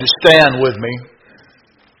Stand with me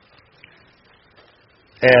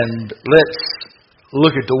and let's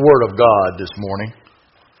look at the Word of God this morning.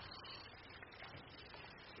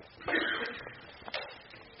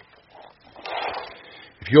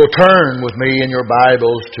 If you'll turn with me in your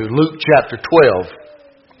Bibles to Luke chapter 12.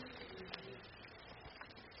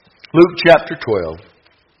 Luke chapter 12.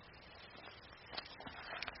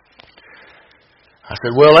 I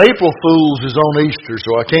said, well, April Fools is on Easter,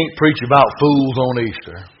 so I can't preach about fools on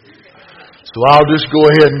Easter. So I'll just go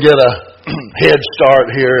ahead and get a head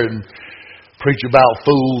start here and preach about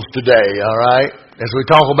fools today, all right? As we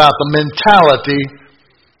talk about the mentality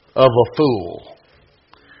of a fool.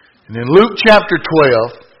 And in Luke chapter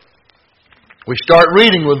 12, we start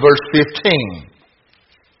reading with verse 15.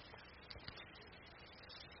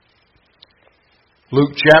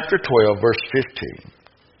 Luke chapter 12, verse 15.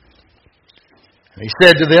 And he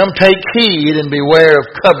said to them, take heed and beware of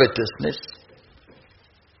covetousness.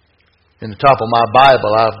 In the top of my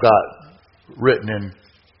Bible, I've got written in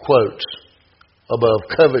quotes above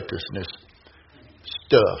covetousness,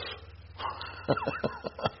 stuff.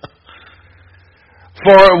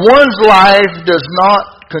 For one's life does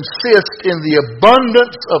not consist in the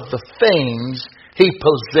abundance of the things he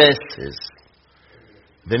possesses.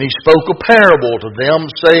 Then he spoke a parable to them,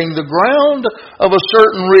 saying, the ground of a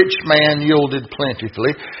certain rich man yielded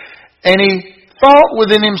plentifully. And he thought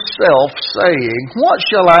within himself, saying, what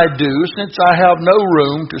shall I do, since I have no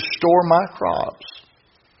room to store my crops?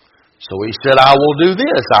 So he said, I will do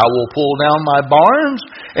this. I will pull down my barns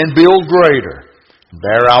and build greater.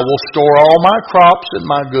 There I will store all my crops and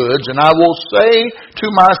my goods, and I will say to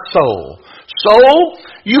my soul, soul,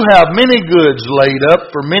 you have many goods laid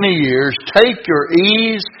up for many years. Take your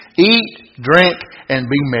ease, eat, drink, and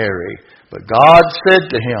be merry. But God said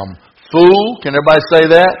to him, fool, can everybody say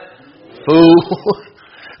that? Fool,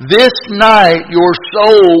 this night your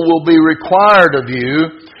soul will be required of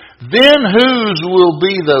you. Then whose will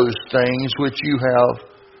be those things which you have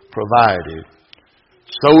provided?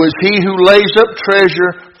 So is he who lays up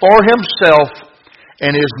treasure for himself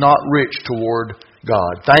and is not rich toward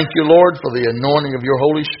God. Thank you, Lord, for the anointing of your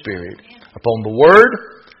Holy Spirit upon the Word.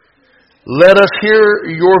 Let us hear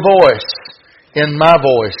your voice in my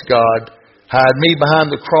voice, God. Hide me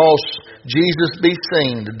behind the cross. Jesus be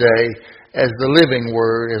seen today as the living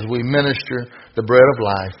Word as we minister the bread of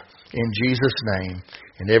life. In Jesus' name.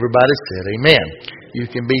 And everybody said, amen. You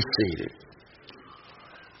can be seated.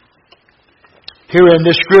 Here in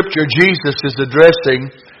this scripture, Jesus is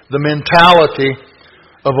addressing the mentality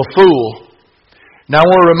of a fool. Now I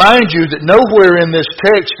want to remind you that nowhere in this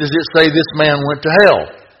text does it say this man went to hell.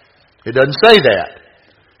 It doesn't say that.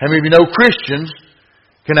 How many of you know Christians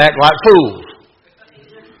can act like fools?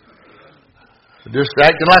 Just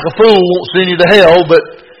acting like a fool won't send you to hell, but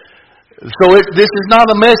this is not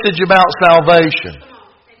a message about salvation.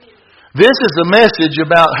 This is a message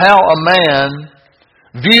about how a man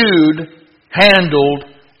viewed, handled,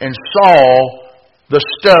 and saw the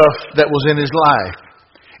stuff that was in his life.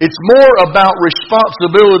 It's more about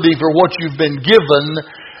responsibility for what you've been given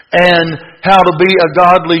and how to be a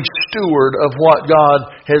godly steward of what God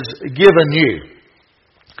has given you.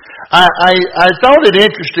 I thought it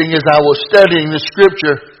interesting as I was studying the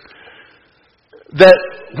scripture that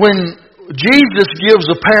when Jesus gives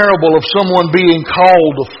a parable of someone being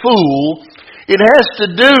called a fool, it has to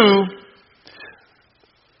do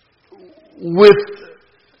with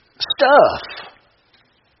stuff.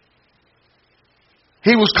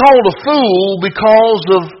 He was called a fool because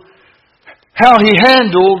of how he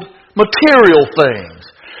handled material things.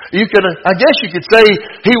 I guess you could say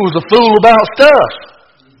he was a fool about stuff.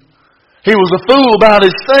 He was a fool about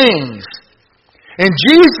his things. And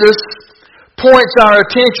Jesus points our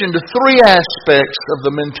attention to three aspects of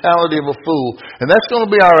the mentality of a fool. And that's going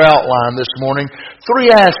to be our outline this morning. Three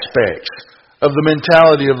aspects of the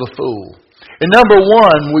mentality of the fool. In number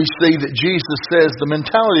one, we see that Jesus says the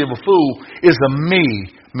mentality of a fool is a me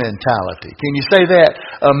mentality. Can you say that?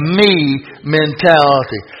 A me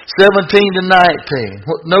mentality. 17 to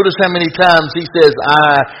 19. Notice how many times he says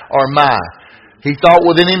I or my. He thought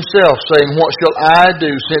within himself, saying, what shall I do,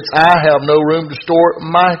 since I have no room to store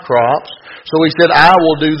my crops? So he said, I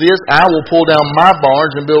will do this. I will pull down my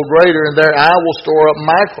barns and build greater, and there I will store up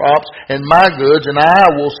my crops and my goods, and I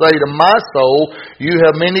will say to my soul, you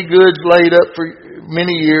have many goods laid up for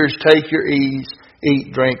many years. Take your ease,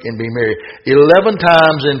 eat, drink, and be merry. 11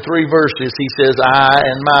 times in 3 verses he says, I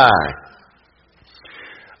and my.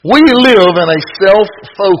 We live in a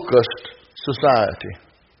self-focused society.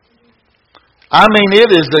 I mean,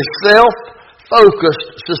 it is a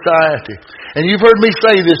self-focused society. And you've heard me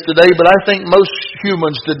say this today, but I think most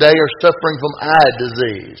humans today are suffering from eye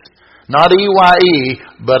disease. Not EYE,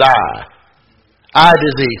 but eye. Eye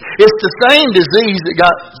disease. It's the same disease that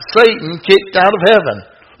got Satan kicked out of heaven.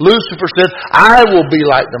 Lucifer said, I will be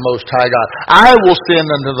like the Most High God. I will send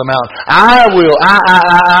unto the mountain. I will.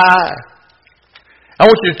 I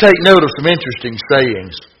want you to take note of some interesting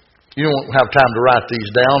sayings. You don't have time to write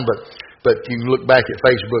these down, but you can look back at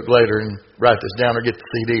Facebook later and write this down or get the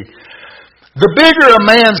CD. The bigger a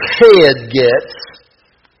man's head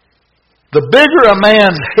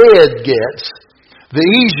gets, the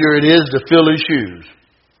easier it is to fill his shoes.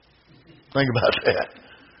 Think about that.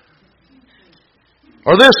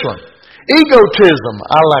 Or this one. Egotism.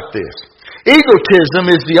 I like this. Egotism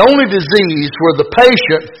is the only disease where the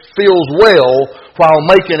patient feels well while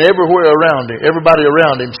making everybody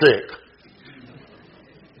around him sick.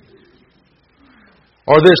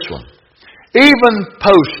 Or this one. Even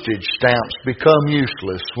postage stamps become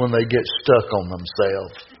useless when they get stuck on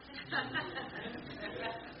themselves.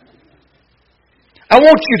 I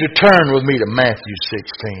want you to turn with me to Matthew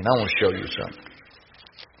 16. I want to show you something.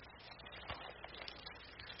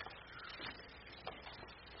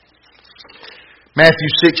 Matthew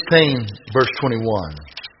 16, verse 21.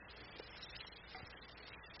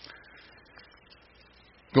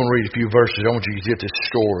 I'm going to read a few verses. I want you to get this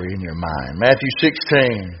story in your mind. Matthew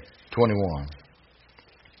 16, 21.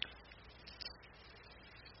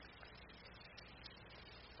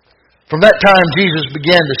 From that time, Jesus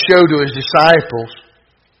began to show to His disciples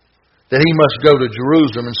that He must go to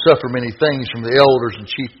Jerusalem and suffer many things from the elders and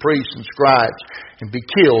chief priests and scribes and be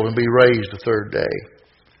killed and be raised the third day.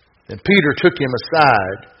 Then Peter took Him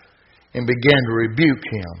aside and began to rebuke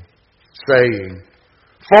Him, saying,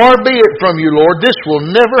 Far be it from you, Lord, this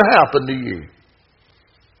will never happen to you.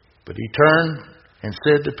 But He turned and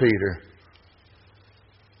said to Peter,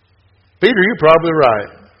 Peter, you're probably right.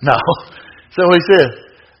 No. So He said,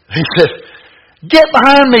 Get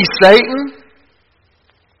behind me, Satan.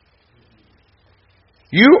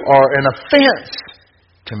 You are an offense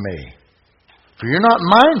to me. For you're not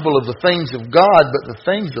mindful of the things of God, but the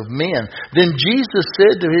things of men. Then Jesus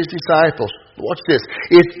said to His disciples, watch this,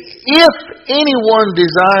 if anyone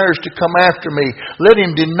desires to come after me, let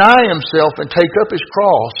him deny himself and take up his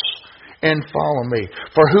cross and follow me.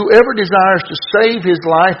 For whoever desires to save his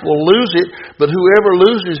life will lose it, but whoever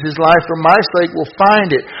loses his life for my sake will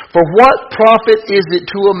find it. For what profit is it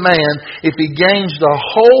to a man if he gains the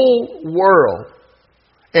whole world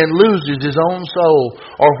and loses his own soul?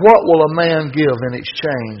 Or what will a man give in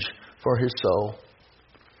exchange for his soul?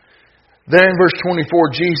 Then in verse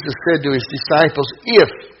 24, Jesus said to His disciples, if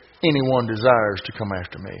anyone desires to come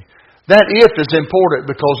after me. That if is important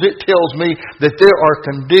because it tells me that there are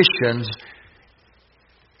conditions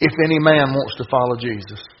if any man wants to follow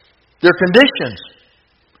Jesus. There are conditions.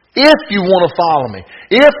 If you want to follow me.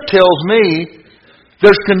 If tells me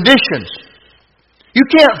there's conditions. You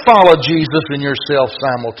can't follow Jesus and yourself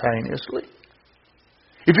simultaneously.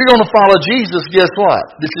 If you're going to follow Jesus, guess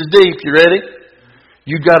what? This is deep. You ready?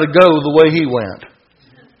 You've got to go the way He went.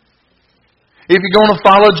 If you're going to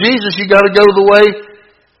follow Jesus, you've got to go the way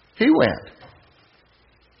He went.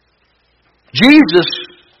 Jesus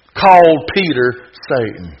called Peter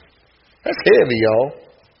Satan. That's heavy, y'all.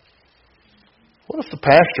 What if the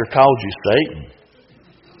pastor called you Satan?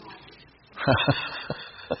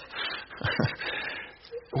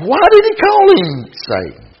 Why did he call him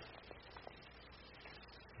Satan?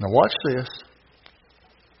 Now watch this.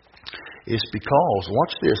 It's because,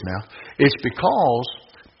 watch this now. It's because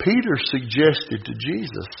Peter suggested to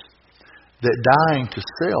Jesus that dying to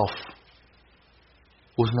self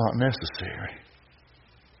was not necessary.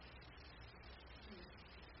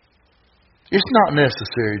 It's not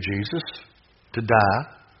necessary, Jesus, to die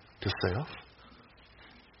to self.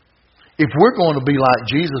 If we're going to be like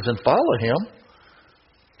Jesus and follow Him,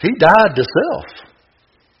 He died to self.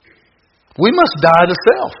 We must die to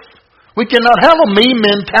self. We cannot have a me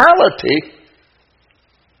mentality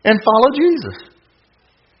and follow Jesus.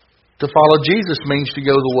 To follow Jesus means to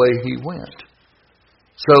go the way He went.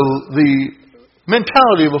 So the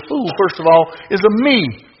mentality of a fool, first of all, is a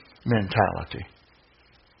me mentality.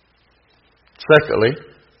 Secondly,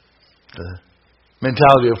 the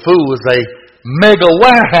mentality of a fool is a mega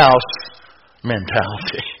warehouse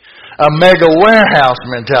mentality. A mega warehouse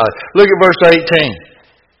mentality. Look at verse 18.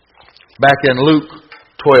 Back in Luke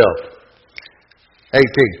 12. 18.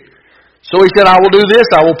 So He said, I will do this.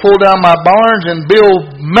 I will pull down my barns and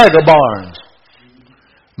build mega barns.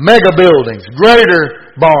 Mega buildings.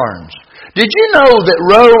 Greater barns. Did you know that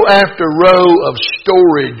row after row of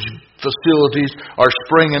storage facilities are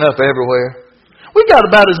springing up everywhere? We got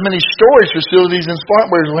about as many storage facilities in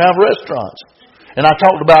Spartanburg as we have restaurants. And I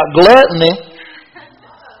talked about gluttony.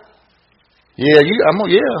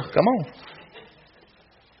 Come on.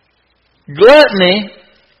 Gluttony,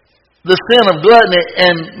 the sin of gluttony,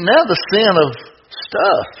 and now the sin of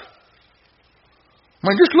stuff. I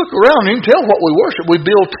mean, just look around. You can tell what we worship. We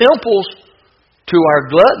build temples to our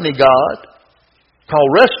gluttony god,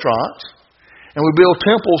 called restaurants. And we build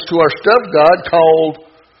temples to our stuff god, called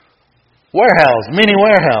warehouses, mini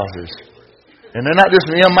warehouses. And they're not just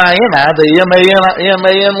M-I-N-I, they're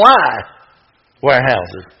M-A-N-Y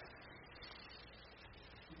warehouses.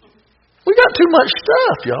 We got too much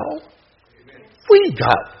stuff, y'all. We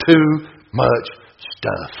got too much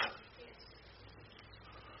stuff.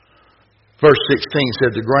 Verse 16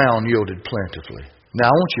 said the ground yielded plentifully. Now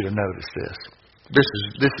I want you to notice this.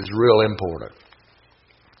 This is real important.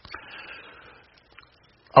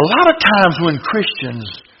 A lot of times when Christians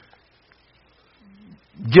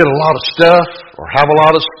get a lot of stuff or have a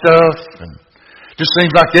lot of stuff, and it just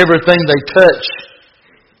seems like everything they touch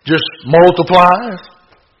just multiplies,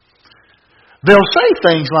 they'll say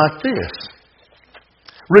things like this.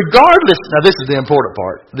 Regardless, now this is the important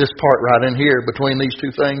part, this part right in here between these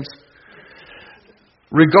two things.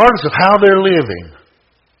 Regardless of how they're living,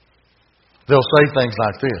 they'll say things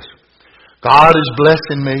like this. God is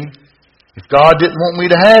blessing me. If God didn't want me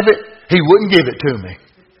to have it, He wouldn't give it to me.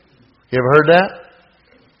 You ever heard that?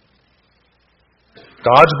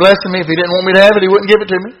 God's blessing me. If He didn't want me to have it, He wouldn't give it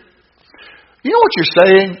to me. You know what you're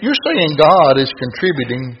saying? You're saying God is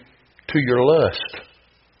contributing to your lust.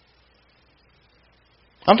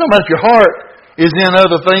 I'm talking about if your heart is in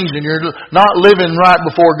other things and you're not living right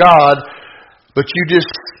before God, but you just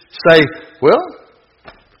say, well,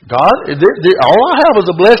 God, all I have is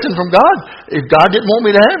a blessing from God. If God didn't want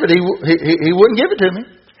me to have it, He wouldn't give it to me.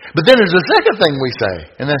 But then there's a second thing we say,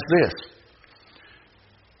 and that's this.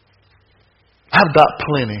 I've got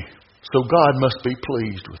plenty, so God must be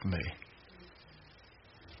pleased with me.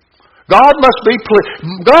 God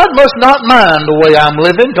must not mind the way I'm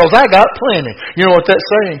living because I got plenty. You know what that's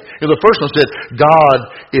saying? The first one said, God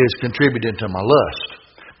is contributing to my lust.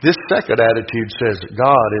 This second attitude says that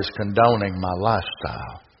God is condoning my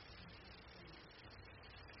lifestyle.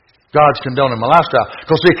 God's condoning my lifestyle.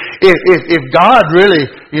 Because see, if God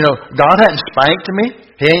really, God hadn't spanked me,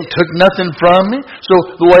 He ain't took nothing from me, so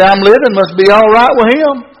the way I'm living must be all right with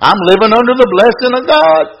Him. I'm living under the blessing of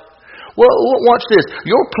God. Well, watch this.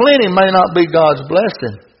 Your plenty may not be God's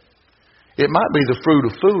blessing. It might be the fruit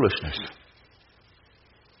of foolishness.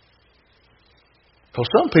 Because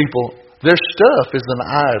some people, their stuff is an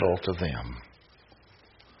idol to them.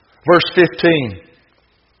 Verse 15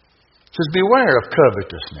 says, beware of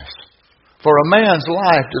covetousness, for a man's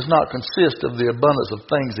life does not consist of the abundance of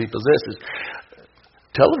things he possesses.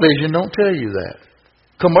 Television don't tell you that.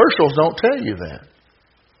 Commercials don't tell you that.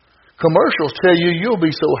 Commercials tell you you'll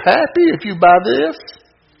be so happy if you buy this.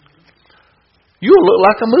 You'll look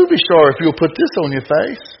like a movie star if you'll put this on your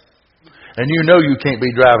face. And you know you can't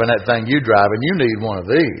be driving that thing you drive, and you need one of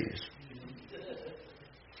these.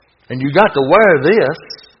 And you got to wear this.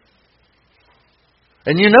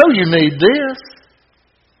 And you know you need this.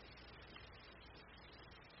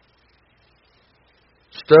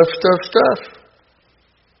 Stuff.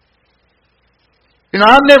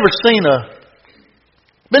 I've never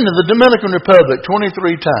been to the Dominican Republic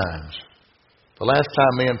 23 times. The last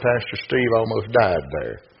time me and Pastor Steve almost died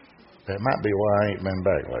there. That might be why I ain't been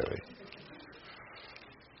back lately.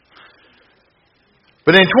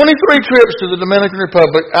 But in 23 trips to the Dominican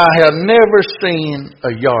Republic, I have never seen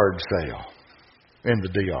a yard sale in the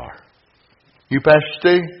DR. You, Pastor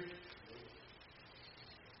Steve?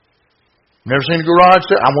 Never seen a garage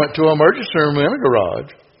sale? I went to an emergency room in a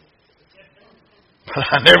garage. But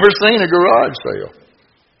I never seen a garage sale.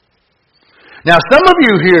 Now, some of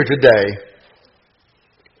you here today,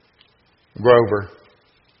 Grover,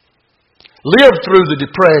 lived through the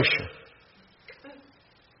Depression.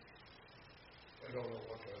 I don't know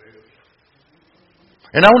what that is.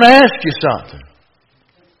 And I want to ask you something.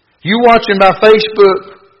 You watching my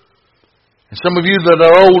Facebook, and some of you that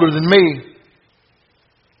are older than me,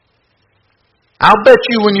 I'll bet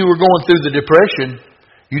you when you were going through the Depression,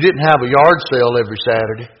 you didn't have a yard sale every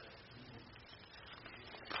Saturday.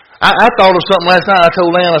 I thought of something last night. I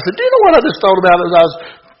told Ann, I said, do you know what I just thought about as I was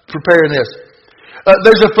preparing this?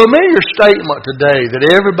 There's a familiar statement today that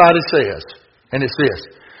everybody says, and it's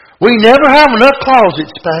this. We never have enough closet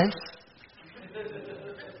space.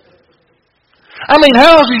 I mean,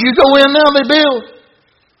 houses you go in now, they build.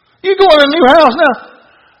 You go in a new house now.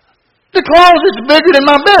 The closet's bigger than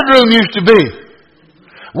my bedroom used to be.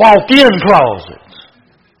 Walk-in closets.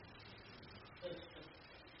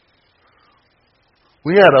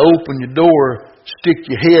 We had to open your door, stick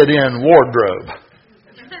your head in wardrobe.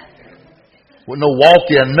 With no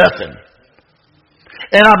walk-in, nothing.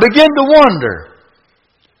 And I begin to wonder.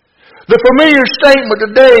 The familiar statement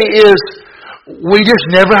today is, we just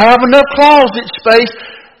never have enough closet space.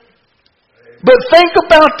 But think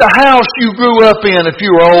about the house you grew up in if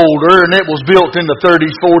you were older and it was built in the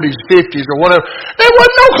 30s, 40s, 50s or whatever. There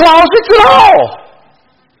wasn't no closets at all.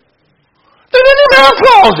 They didn't even have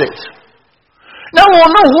closets. Now I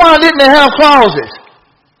want to know why didn't they have closets?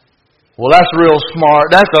 Well, that's real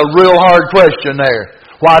smart. That's a real hard question there.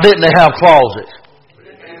 Why didn't they have closets?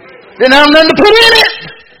 Didn't have nothing to put in it.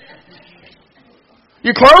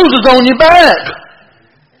 Your clothes is on your back.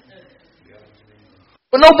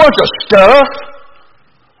 But no bunch of stuff.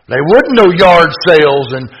 There wasn't no yard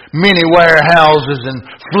sales and mini warehouses and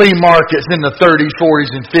flea markets in the 30s,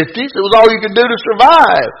 40s, and 50s. It was all you could do to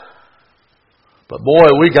survive. But boy,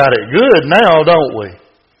 we got it good now, don't we?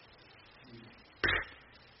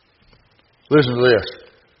 Listen to this.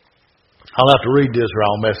 I'll have to read this or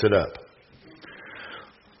I'll mess it up.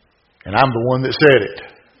 And I'm the one that said it.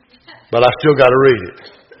 But I still got to read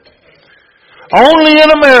it. Only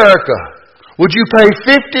in America would you pay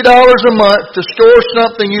 $50 a month to store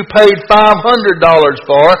something you paid $500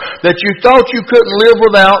 for that you thought you couldn't live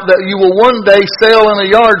without, that you will one day sell in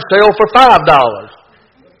a yard sale for $5.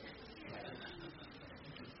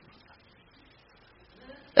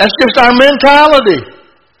 That's just our mentality.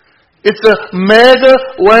 It's a mega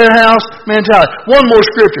warehouse mentality. One more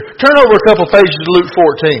scripture. Turn over a couple pages to Luke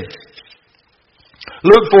 14.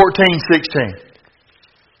 Luke 14:16.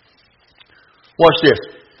 Watch this.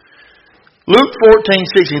 Luke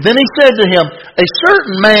 14:16. Then he said to him, a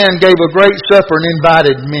certain man gave a great supper and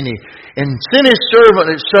invited many, and sent his servant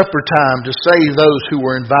at supper time to say to those who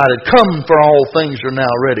were invited, come, for all things are now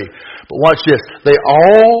ready. But watch this. They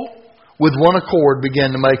all, with one accord, began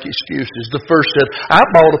to make excuses. The first said, I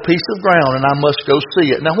bought a piece of ground and I must go see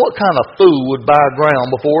it. Now what kind of fool would buy ground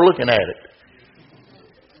before looking at it?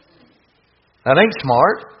 That ain't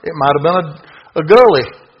smart. It might have been a gully.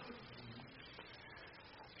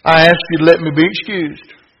 I ask you to let me be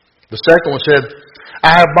excused. The second one said,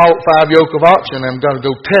 I have bought 5 yoke of oxen and I'm going to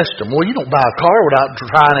go test them. Well, you don't buy a car without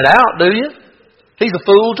trying it out, do you? He's a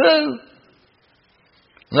fool too.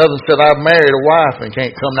 Another said, I've married a wife and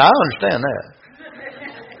can't come. Now, I understand that.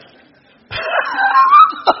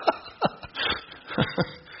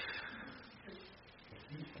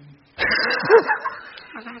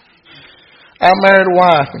 I married a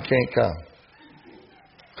wife and can't come.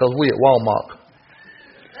 Because we at Walmart.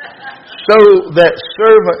 So that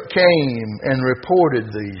servant came and reported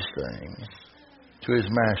these things to his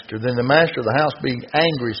master. Then the master of the house, being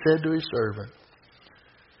angry, said to his servant,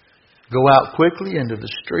 go out quickly into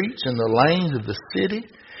the streets and the lanes of the city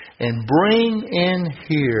and bring in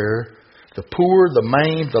here the poor, the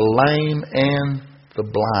maimed, the lame, and the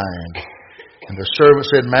blind. And the servant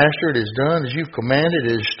said, Master, it is done as you've commanded.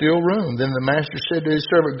 It is still room. Then the master said to his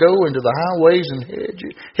servant, go into the highways and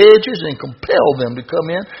hedges and compel them to come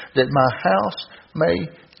in, that my house may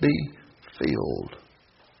be filled.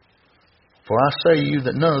 For I say to you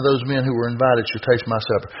that none of those men who were invited shall taste my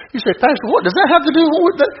supper. You say, Pastor, what does that have to do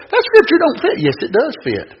with that? That scripture don't fit. Yes, it does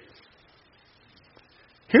fit.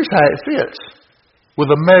 Here's how it fits. With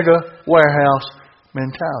a mega warehouse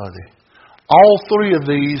mentality. All 3 of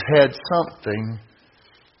these had something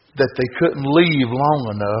that they couldn't leave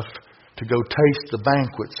long enough to go taste the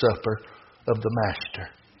banquet supper of the Master.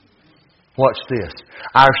 Watch this.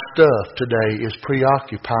 Our stuff today is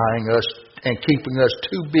preoccupying us and keeping us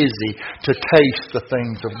too busy to taste the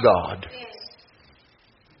things of God.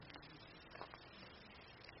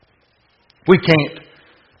 We can't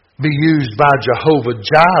be used by Jehovah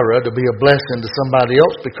Jireh to be a blessing to somebody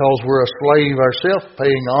else because we're a slave ourselves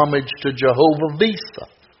paying homage to Jehovah Visa.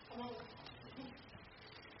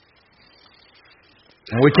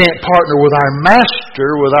 And we can't partner with our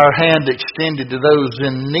Master with our hand extended to those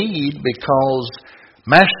in need because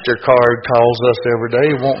MasterCard calls us every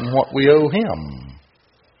day wanting what we owe him.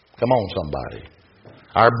 Come on, somebody.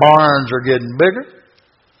 Our barns are getting bigger.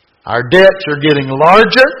 Our debts are getting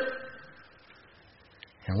larger.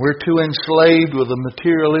 And we're too enslaved with a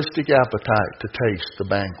materialistic appetite to taste the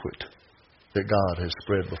banquet that God has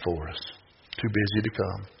spread before us. Too busy to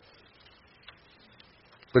come.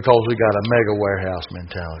 Because we got a mega warehouse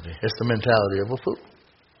mentality. It's the mentality of a fool.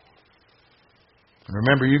 And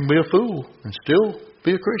remember, you can be a fool and still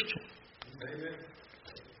be a Christian. Amen.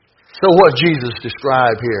 So what Jesus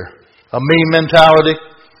described here? A me mentality,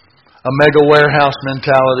 a mega warehouse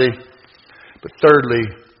mentality. But thirdly,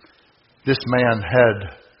 this man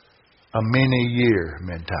had a many-year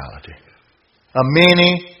mentality. A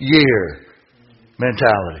many-year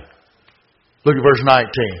mentality. Look at verse 19.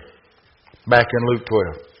 Back in Luke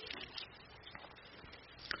 12.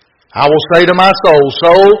 I will say to my soul,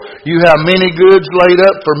 soul, you have many goods laid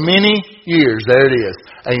up for many years. There it is.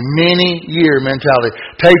 A many-year mentality.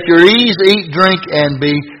 Take your ease, eat, drink, and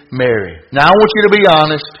be merry. Now I want you to be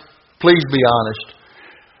honest. Please be honest.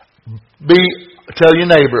 Tell your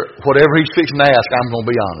neighbor, whatever he's fixing to ask, I'm going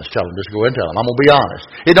to be honest. Tell him. Just go ahead and tell him. I'm going to be honest.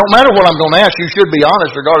 It don't matter what I'm going to ask. You should be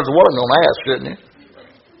honest regardless of what I'm going to ask, shouldn't you?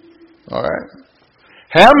 All right.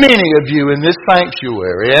 How many of you in this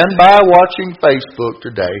sanctuary and by watching Facebook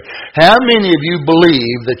today, how many of you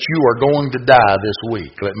believe that you are going to die this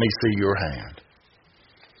week? Let me see your hand.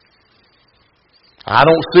 I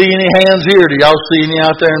don't see any hands here. Do y'all see any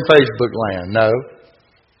out there in Facebook land? No.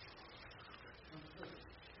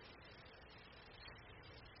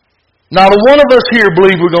 Not a one of us here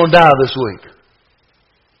believe we're going to die this week.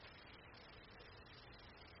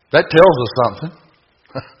 That tells us something.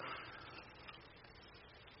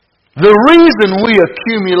 The reason we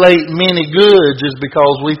accumulate many goods is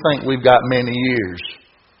because we think we've got many years.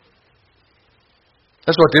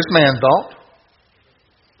 That's what this man thought.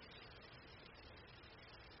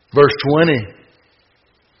 Verse 20.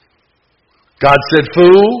 God said,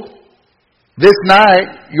 fool, this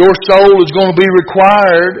night your soul is going to be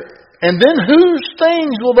required, and then whose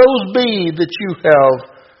things will those be that you have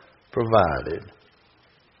provided?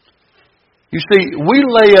 You see, we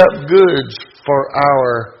lay up goods for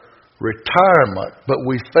our retirement, but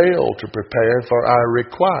we fail to prepare for our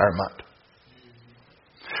requirement.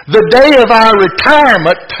 The day of our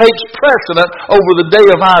retirement takes precedent over the day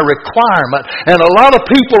of our requirement, and a lot of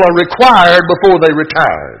people are required before they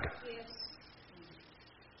retired.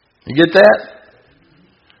 You get that?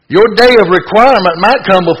 Your day of requirement might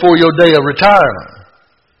come before your day of retirement.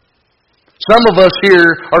 Some of us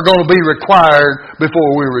here are going to be required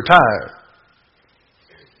before we retire.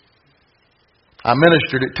 I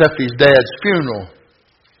ministered at Tuffy's dad's funeral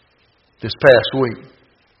this past week.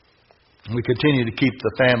 We continue to keep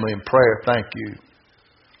the family in prayer. Thank you.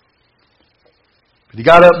 He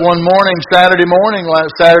got up one morning, Saturday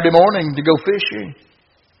morning, to go fishing.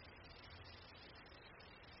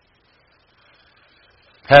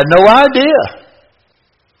 Had no idea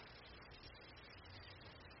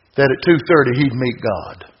that at 2:30 he'd meet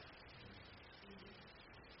God.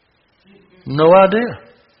 No idea.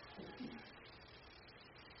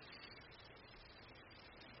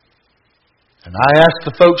 And I asked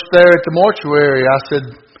the folks there at the mortuary, I said,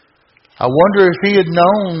 I wonder if he had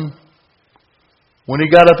known when he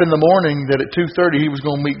got up in the morning that at 2:30 he was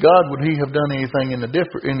going to meet God, would he have done anything any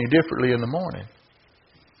differently in the morning?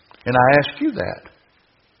 And I ask you that.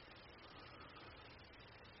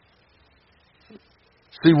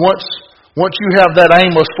 See, once you have that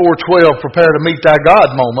Amos 4:12 prepare to meet thy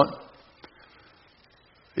God moment,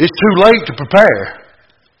 it's too late to prepare.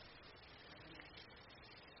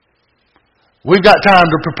 We've got time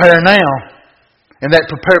to prepare now. And that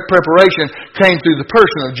preparation came through the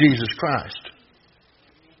person of Jesus Christ.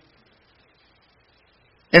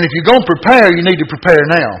 And if you're going to prepare, you need to prepare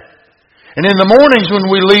now. And in the mornings when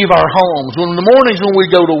we leave our homes, in the mornings when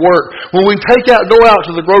we go to work, when we go out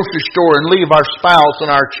to the grocery store and leave our spouse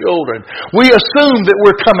and our children, we assume that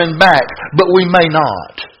we're coming back, but we may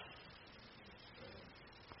not.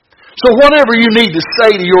 So whatever you need to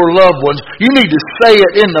say to your loved ones, you need to say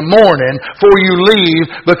it in the morning before you leave,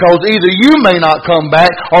 because either you may not come back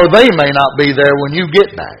or they may not be there when you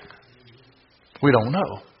get back. We don't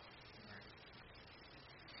know.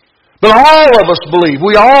 But all of us believe,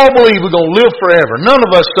 we all believe we're going to live forever. None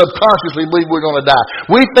of us subconsciously believe we're going to die.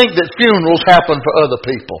 We think that funerals happen for other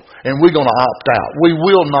people, and we're going to opt out. We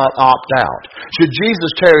will not opt out. Should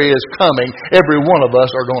Jesus tarry his coming, every one of us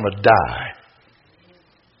are going to die.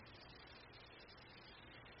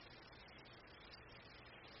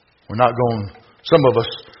 We're not going, some of us,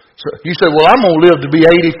 you say, well, I'm going to live to be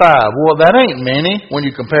 85. Well, that ain't many when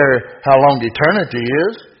you compare how long eternity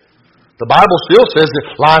is. The Bible still says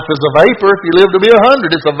that life is a vapor. If you live to be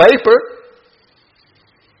 100, it's a vapor.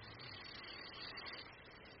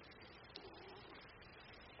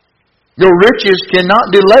 Your riches cannot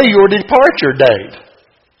delay your departure date.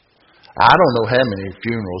 I don't know how many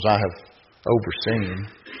funerals I have overseen,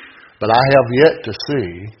 but I have yet to see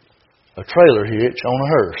a trailer hitch on a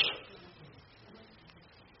hearse.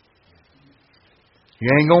 You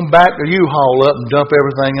ain't going to back the U-Haul up and dump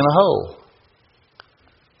everything in a hole.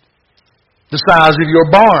 The size of your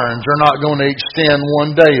barns are not going to extend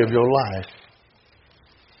one day of your life.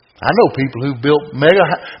 I know people who built mega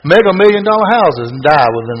 $1-million houses and die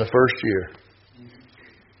within the first year.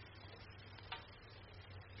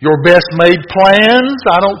 Your best made plans,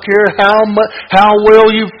 I don't care how well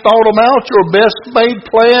you've thought them out, your best made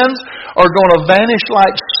plans are going to vanish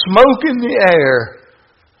like smoke in the air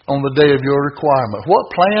on the day of your requirement. What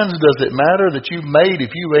plans does it matter that you've made if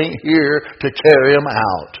you ain't here to carry them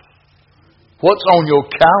out? What's on your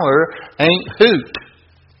calendar ain't hoot.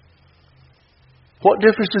 What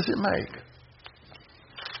difference does it make?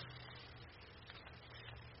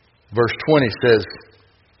 Verse 20 says,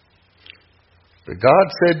 but God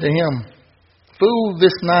said to him, fool,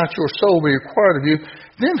 this night your soul will be required of you.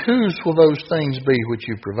 Then whose will those things be which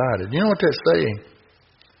you provided? You know what that's saying?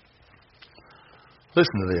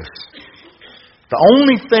 Listen to this. The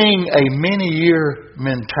only thing a many-year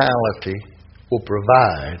mentality will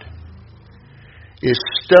provide is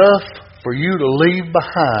stuff for you to leave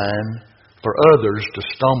behind for others to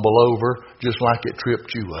stumble over just like it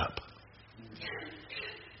tripped you up.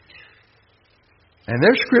 And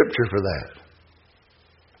there's scripture for that.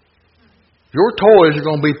 Your toys are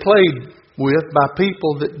going to be played with by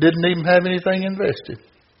people that didn't even have anything invested.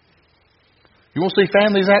 You want to see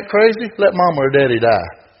families act crazy? Let mama or daddy die.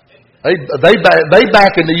 They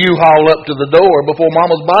backing the U-Haul up to the door before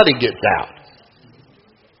mama's body gets out.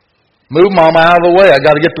 Move mama out of the way. I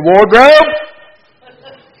got to get the wardrobe.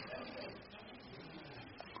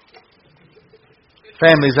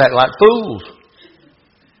 Families act like fools.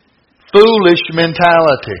 Foolish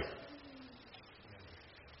mentality.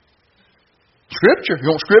 Scripture. You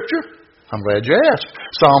want scripture? I'm glad you asked.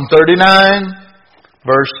 Psalm 39,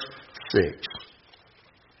 verse 6.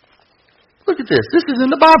 Look at this. This is in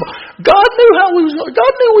the Bible. God knew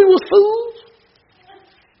we were fools.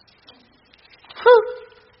 Huh.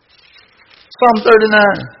 Psalm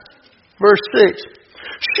 39, verse 6.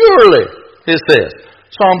 Surely, it says,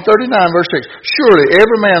 Psalm 39, verse 6. Surely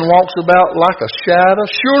every man walks about like a shadow.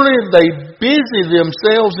 Surely they busy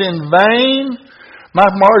themselves in vain. My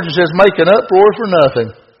margin says, make an uproar for nothing.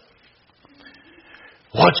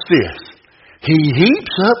 Watch this. He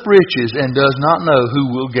heaps up riches and does not know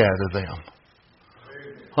who will gather them.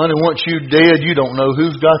 Honey, once you're dead, you don't know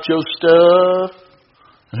who's got your stuff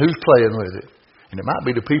and who's playing with it. And it might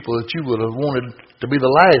be the people that you would have wanted to be the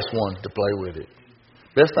last ones to play with it.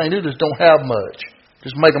 Best thing to do is don't have much.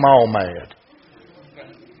 Just make them all mad.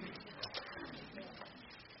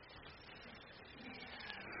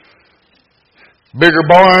 Bigger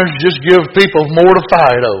barns just give people more to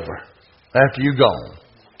fight over after you're gone.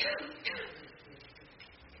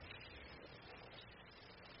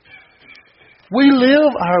 We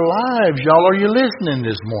live our lives, y'all. Are you listening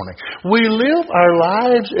this morning? We live our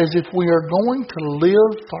lives as if we are going to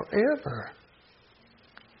live forever.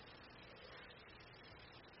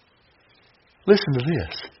 Listen to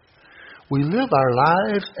this. We live our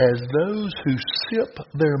lives as those who sip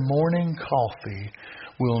their morning coffee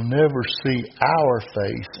will never see our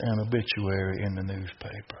face and obituary in the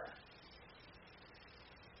newspaper.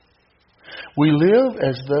 We live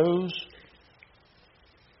as those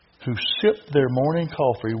who sip their morning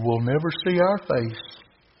coffee will never see our face.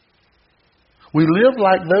 We live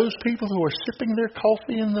like those people who are sipping their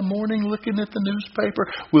coffee in the morning looking at the newspaper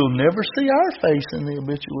will never see our face in the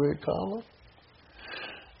obituary column.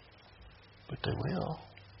 But they will.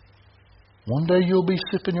 One day you'll be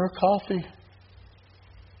sipping your coffee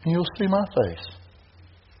and you'll see my face.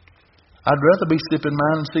 I'd rather be sipping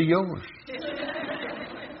mine and see yours.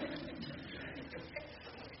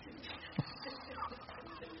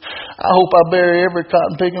 I hope I bury every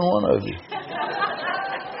cotton picking one of you.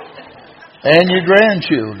 And your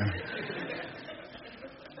grandchildren.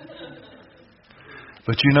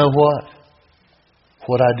 But you know what?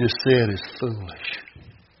 What I just said is foolish.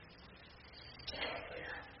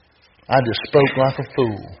 I just spoke like a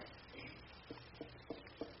fool.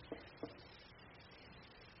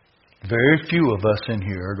 Very few of us in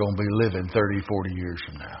here are going to be living 30, 40 years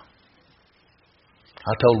from now.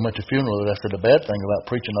 I told them at the funeral that I said the bad thing about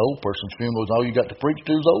preaching an old person's funeral is all you got to preach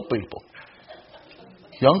to is old people.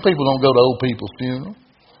 Young people don't go to old people's funeral.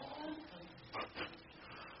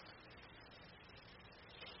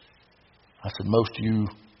 I said, most of you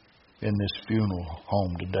in this funeral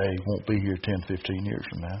home today won't be here 10, 15 years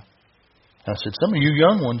from now. I said, some of you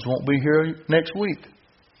young ones won't be here next week.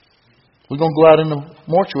 We're going to go out in the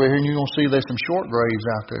mortuary here and you're going to see there's some short graves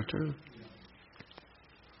out there too.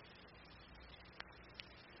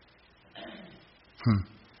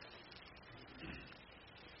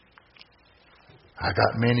 I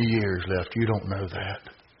got many years left. You don't know that.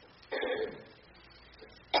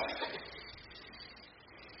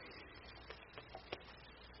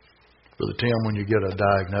 Brother Tim, when you get a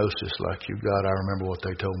diagnosis like you got, I remember what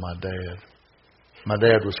they told my dad. My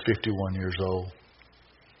dad was 51 years old.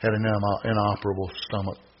 Had an inoperable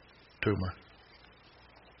stomach tumor.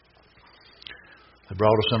 They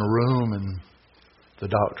brought us in a room, and the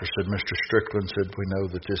doctor said, Mr. Strickland said, we know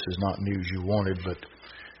that this is not news you wanted, but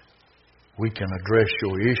we can address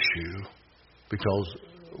your issue because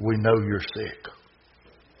we know you're sick.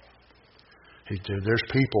 He said, there's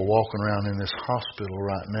people walking around in this hospital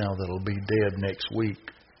right now that'll be dead next week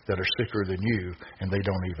that are sicker than you, and they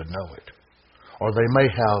don't even know it. Or they may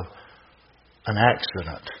have an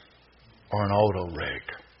accident or an auto wreck.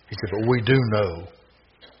 He said, but we do know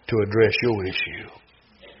to address your issue.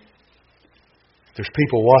 There's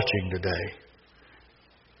people watching today,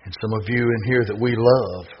 and some of you in here that we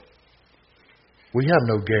love. We have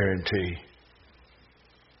no guarantee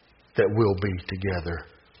that we'll be together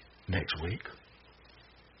next week.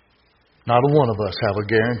 Not a one of us have a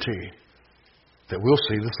guarantee that we'll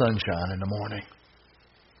see the sunshine in the morning.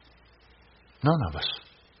 None of us.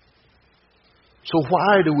 So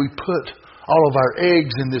why do we put all of our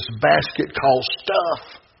eggs in this basket called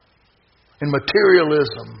stuff and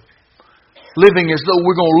materialism, living as though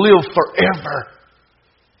we're going to live forever,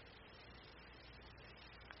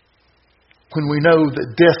 when we know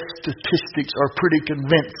that death statistics are pretty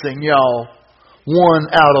convincing, y'all? 1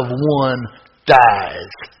 out of 1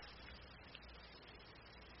 dies.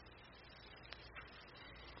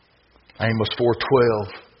 Amos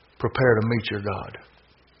 4:12, prepare to meet your God.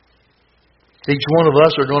 Each one of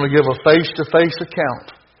us are going to give a face-to-face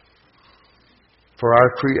account for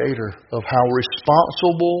our Creator of how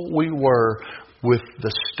responsible we were with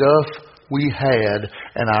the stuff we had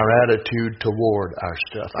and our attitude toward our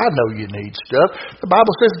stuff. I know you need stuff. The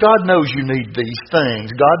Bible says God knows you need these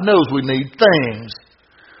things. God knows we need things.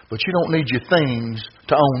 But you don't need your things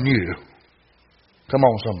to own you. Come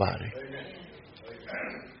on, somebody.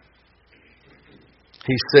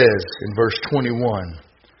 He says in verse 21,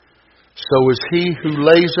 so is he who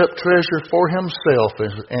lays up treasure for himself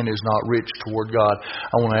and is not rich toward God.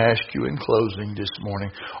 I want to ask you in closing this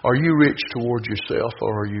morning, are you rich toward yourself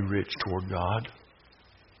or are you rich toward God?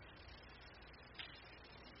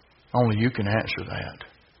 Only you can answer that.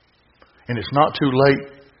 And it's not too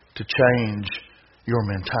late to change your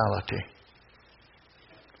mentality.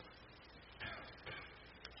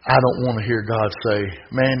 I don't want to hear God say,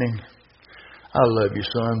 Manning, I love you,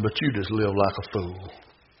 son, but you just live like a fool.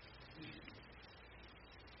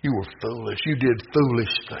 You were foolish. You did foolish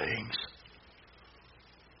things.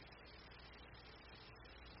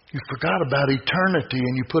 You forgot about eternity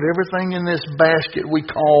and you put everything in this basket we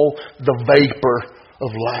call the vapor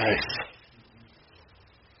of life.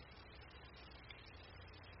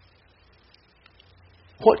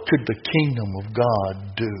 What could the kingdom of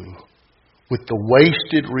God do with the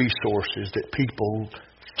wasted resources that people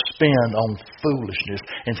spend on foolishness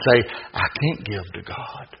and say, I can't give to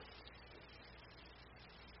God?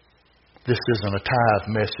 This isn't a tithe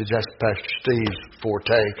message. That's Pastor Steve's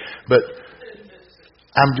forte. But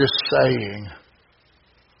I'm just saying,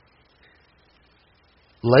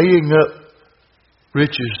 laying up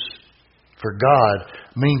riches for God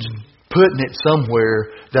means putting it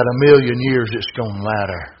somewhere that 1,000,000 years it's going to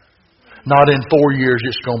matter. Not in 4 years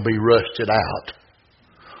it's going to be rusted out.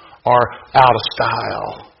 Or out of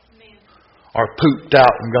style. Or pooped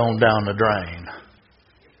out and gone down the drain.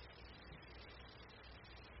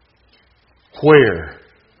 Where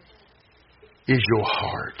is your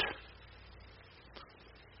heart?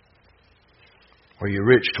 Are you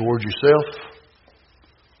rich toward yourself?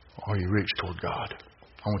 Or are you rich toward God?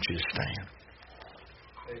 I want you to stand.